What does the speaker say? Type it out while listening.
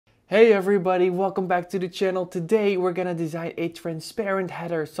Hey everybody, welcome back to the channel. Today we're gonna design a transparent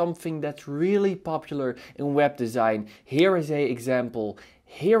header, something that's really popular in web design. Here is an example,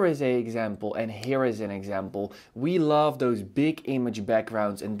 here is an example, and here is an example. We love those big image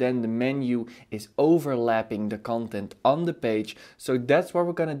backgrounds and then the menu is overlapping the content on the page. So that's what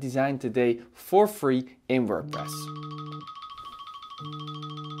we're gonna design today for free in WordPress.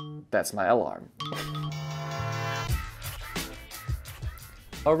 That's my alarm.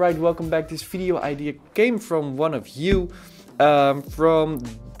 Alright, welcome back. This video idea came from one of you, from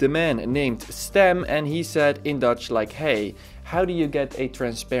the man named Stem, and he said in Dutch like, hey, how do you get a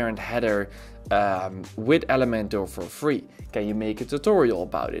transparent header with Elementor for free? Can you make a tutorial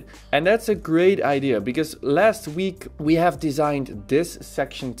about it? And that's a great idea because last week we have designed this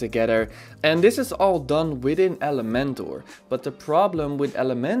section together and this is all done within Elementor. But the problem with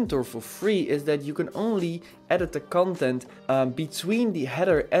Elementor for free is that you can only edit the content between the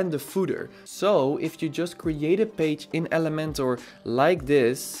header and the footer. So if you just create a page in Elementor like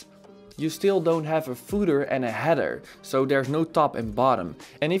this, you still don't have a footer and a header, so there's no top and bottom.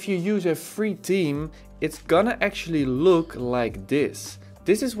 And if you use a free theme, it's gonna actually look like this.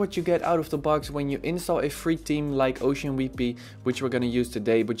 This is what you get out of the box when you install a free theme like OceanWP, which we're gonna use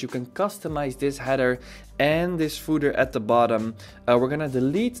today, but you can customize this header and this footer at the bottom. We're gonna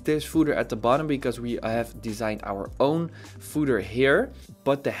delete this footer at the bottom because we have designed our own footer here,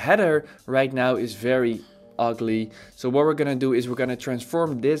 but the header right now is very ugly. So what we're gonna do is we're gonna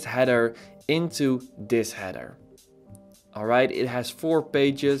transform this header into this header. Alright, it has 4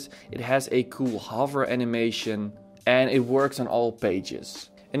 pages, it has a cool hover animation, and it works on all pages.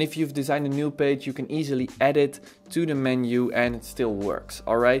 And if you've designed a new page, you can easily add it to the menu and it still works.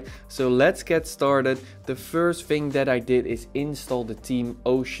 Alright, so let's get started. The first thing that I did is install the theme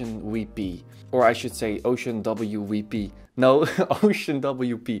OceanWP, or I should say OceanWP. No,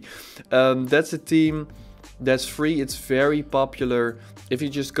 OceanWP. That's a theme that's free, it's very popular. If you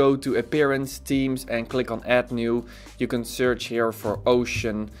just go to Appearance, Themes and click on Add New, you can search here for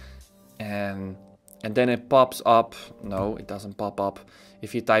Ocean and then it pops up. No, it doesn't pop up.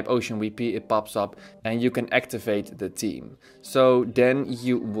 If you type OceanWP, it pops up and you can activate the theme. So then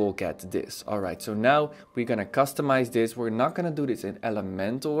you will get this. Alright, so now we're gonna customize this. We're not gonna do this in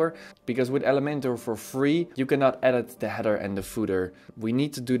Elementor because with Elementor for free, you cannot edit the header and the footer. We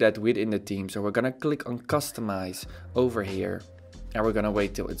need to do that within the theme. So we're gonna click on Customize over here and we're gonna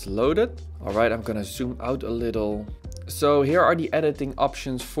wait till it's loaded. Alright, I'm gonna zoom out a little. So here are the editing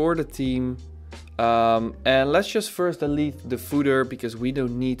options for the theme. And let's just first delete the footer because we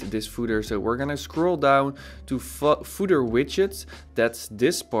don't need this footer. So we're gonna scroll down to footer widgets. That's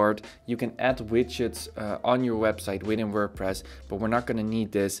this part. You can add widgets on your website within WordPress, but we're not gonna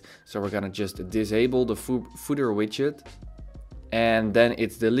need this. So we're gonna just disable the footer widget and then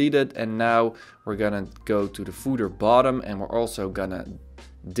it's deleted. And now we're gonna go to the footer bottom and we're also gonna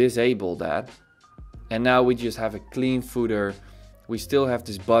disable that. And now we just have a clean footer. We still have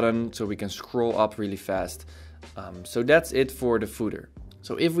this button so we can scroll up really fast. So that's it for the footer.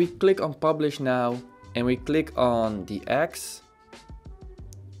 So if we click on publish now and we click on the X,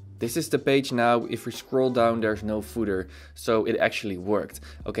 this is the page now. If we scroll down, there's no footer. So it actually worked.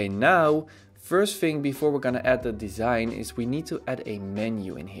 Okay, now, first thing before we're gonna add the design is we need to add a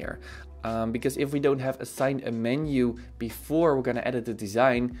menu in here. Because if we don't have assigned a menu before we're gonna edit the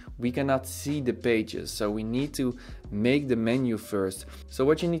design, we cannot see the pages. So we need to make the menu first. So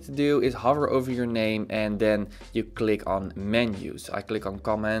what you need to do is hover over your name and then you click on menus. I click on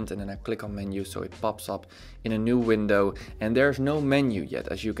comment and then I click on menu, so it pops up in a new window and there's no menu yet,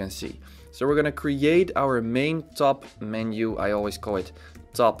 as you can see. So we're gonna create our main top menu. I always call it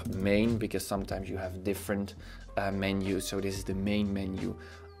top main because sometimes you have different menus. So this is the main menu.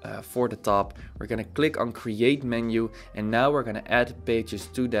 For the top, we're gonna click on create menu and now we're gonna add pages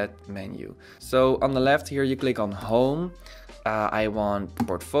to that menu. So on the left here you click on home. I want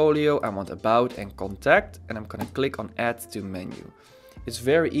portfolio, I want about and contact, and I'm gonna click on add to menu. It's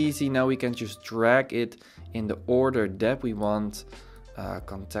very easy. Now we can just drag it in the order that we want.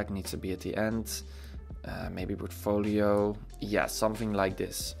 Contact needs to be at the end, maybe portfolio, yeah, something like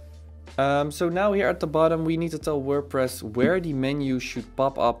this. So now here at the bottom we need to tell WordPress where the menu should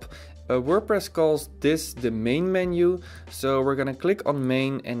pop up. WordPress calls this the main menu, so we're gonna click on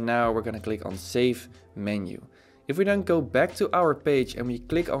main and now we're gonna click on save menu. If we then go back to our page and we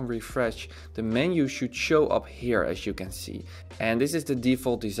click on refresh, the menu should show up here, as you can see. And this is the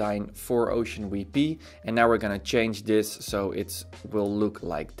default design for OceanWP, and now we're gonna change this so it will look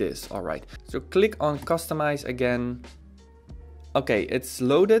like this. Alright, so click on customize again. Okay, it's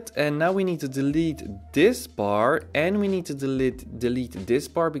loaded, and now we need to delete this bar and we need to delete this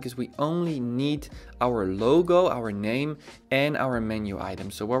bar because we only need our logo, our name, and our menu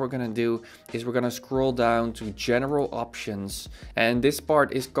item. So what we're gonna do is we're gonna scroll down to general options, and this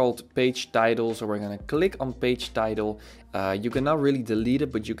part is called page title. So we're gonna click on page title. You cannot really delete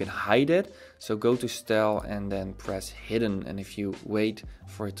it, but you can hide it. So go to style and then press hidden, and if you wait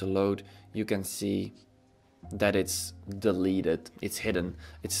for it to load, you can see that it's deleted, it's hidden.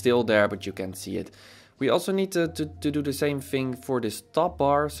 It's still there, but you can see it. We also need to do the same thing for this top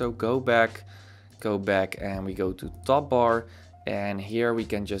bar. So go back and we go to top bar, and here we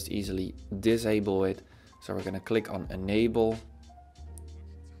can just easily disable it. So we're gonna click on enable,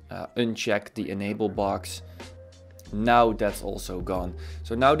 uncheck the enable box. Now that's also gone.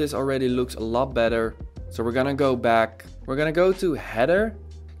 So now this already looks a lot better. So we're gonna go back, we're gonna go to header,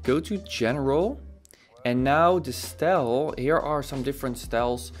 go to general, and now the style, here are some different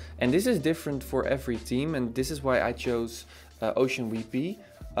styles, and this is different for every team, and this is why I chose OceanWP,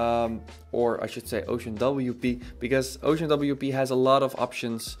 or I should say OceanWP, because OceanWP has a lot of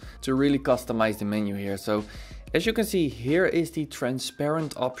options to really customize the menu here. So as you can see, here is the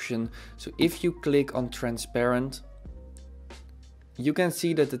transparent option. So if you click on transparent, you can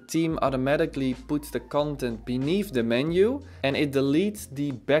see that the theme automatically puts the content beneath the menu and it deletes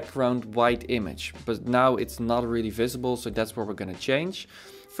the background white image, but now it's not really visible. So that's what we're going to change.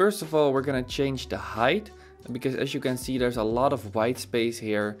 First of all, we're going to change the height, because as you can see, there's a lot of white space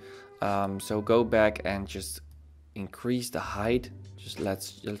here. So go back and just increase the height.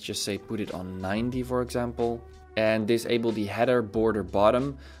 Let's just say put it on 90, for example, and disable the header border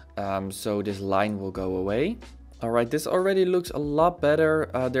bottom. So this line will go away. Alright, this already looks a lot better.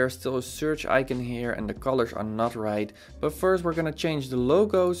 There's still a search icon here and the colors are not right. But first we're gonna change the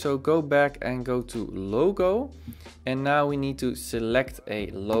logo. So go back and go to logo. And now we need to select a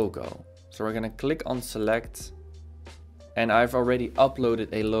logo. So we're gonna click on select. And I've already uploaded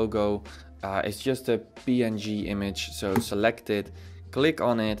a logo. It's just a PNG image. So select it, click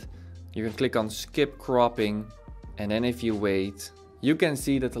on it. You can click on skip cropping. And then if you wait, you can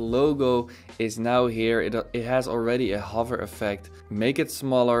see that the logo is now here. It has already a hover effect. Make it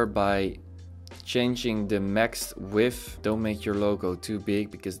smaller by changing the max width. Don't make your logo too big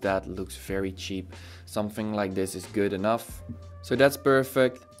because that looks very cheap. Something like this is good enough. So that's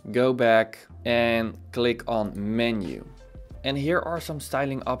perfect. Go back and click on menu. And here are some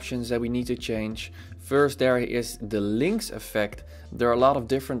styling options that we need to change. First, there is the links effect. There are a lot of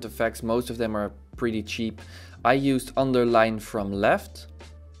different effects. Most of them are pretty cheap. I used underline from left,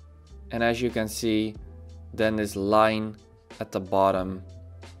 and as you can see, then this line at the bottom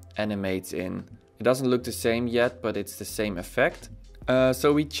animates in. It doesn't look the same yet, but it's the same effect.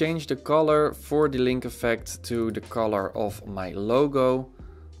 So we changed the color for the link effect to the color of my logo.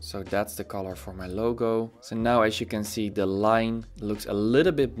 So that's the color for my logo. So now as you can see, the line looks a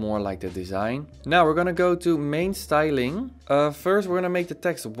little bit more like the design. Now we're gonna go to main styling. First we're gonna make the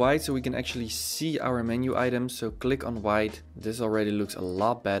text white so we can actually see our menu items. So click on white. This already looks a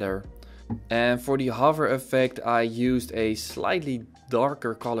lot better. And for the hover effect, I used a slightly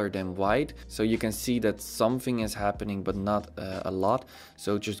darker color than white. So you can see that something is happening, but not a lot.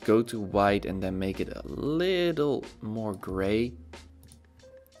 So just go to white and then make it a little more gray.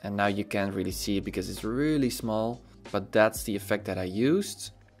 And now you can't really see it because it's really small, but that's the effect that I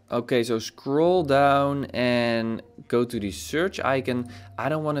used. Okay, so scroll down and go to the search icon. I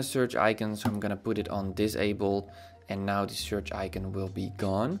don't want a search icon, so I'm gonna put it on disabled, and now the search icon will be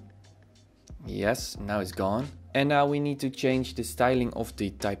gone. Yes, now it's gone. And now we need to change the styling of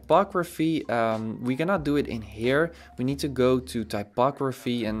the typography. We cannot do it in here. We need to go to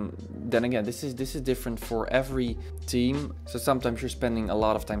typography, and then again, this is different for every team. So sometimes you're spending a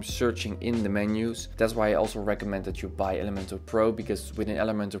lot of time searching in the menus. That's why I also recommend that you buy Elementor Pro, because within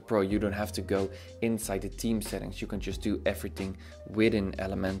Elementor Pro you don't have to go inside the team settings. You can just do everything within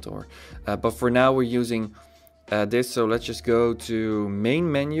Elementor. But for now we're using this. So let's just go to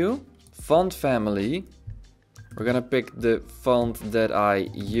main menu, font family. We're gonna pick the font that I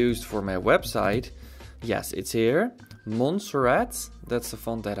used for my website. Yes, it's here. Montserrat, that's the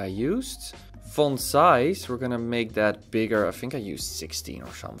font that I used. Font size, we're gonna make that bigger. I think I used 16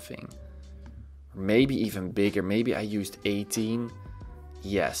 or something. Maybe even bigger, maybe I used 18.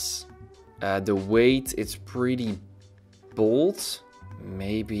 Yes. The weight, it's pretty bold.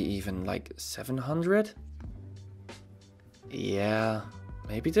 Maybe even like 700. Yeah,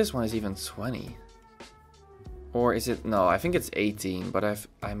 maybe this one is even 20. Or is it? No, I think it's 18, but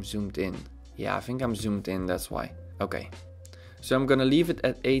I'm zoomed in. Yeah, I think I'm zoomed in, that's why. Okay. So I'm gonna leave it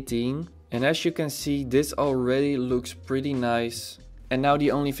at 18. And as you can see, this already looks pretty nice. And now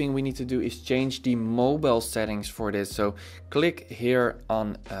the only thing we need to do is change the mobile settings for this. So click here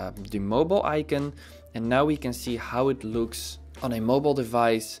on the mobile icon, and now we can see how it looks on a mobile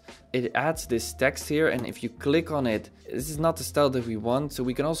device. It adds this text here, and if you click on it, this is not the style that we want. So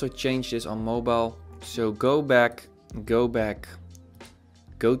we can also change this on mobile. So go back, go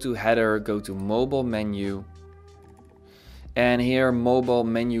to header, go to mobile menu. And here, mobile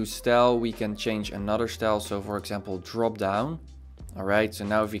menu style, we can change another style. So for example, drop down. All right, so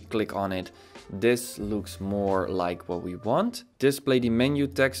now if we click on it, this looks more like what we want. Display the menu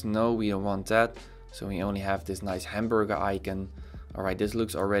text, no, we don't want that. So we only have this nice hamburger icon. All right, this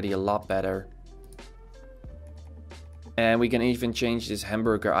looks already a lot better. And we can even change this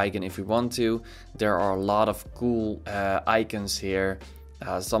hamburger icon if we want to. There are a lot of cool icons here.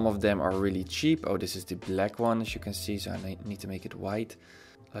 Some of them are really cheap. Oh, this is the black one, as you can see, so I need to make it white.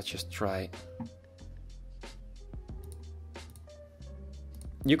 Let's just try.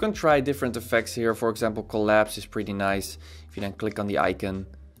 You can try different effects here. For example, collapse is pretty nice. If you then click on the icon,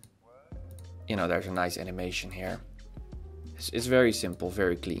 you know, there's a nice animation here. It's very simple,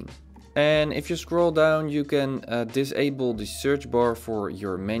 very clean. And if you scroll down, you can disable the search bar for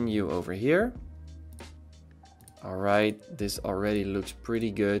your menu over here. All right, this already looks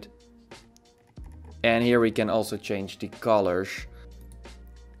pretty good. And here we can also change the colors.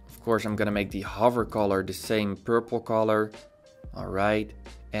 Of course, I'm gonna make the hover color the same purple color. All right,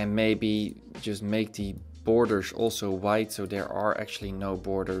 and maybe just make the borders also white, so there are actually no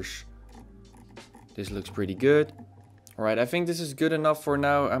borders. This looks pretty good. All right, I think this is good enough for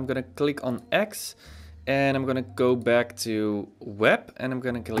now. I'm gonna click on X, and I'm gonna go back to web, and I'm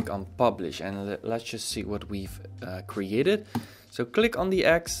gonna click on publish, and let's just see what we've created. So click on the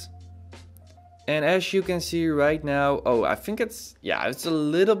X, and as you can see right now, oh, I think it's a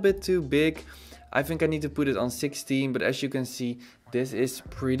little bit too big. I think I need to put it on 16, but as you can see, this is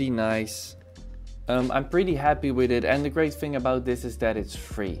pretty nice. I'm pretty happy with it, and the great thing about this is that it's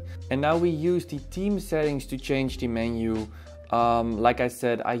free. And now we use the theme settings to change the menu. Like I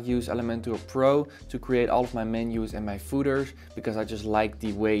said, I use Elementor Pro to create all of my menus and my footers, because I just like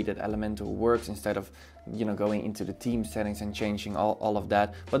the way that Elementor works instead of, you know, going into the theme settings and changing all of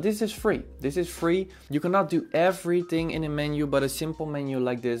that. But this is free. This is free. You cannot do everything in a menu, but a simple menu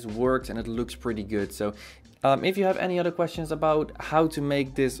like this works and it looks pretty good. So if you have any other questions about how to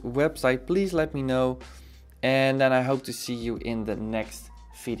make this website, please let me know. And then I hope to see you in the next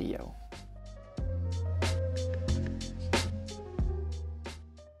video.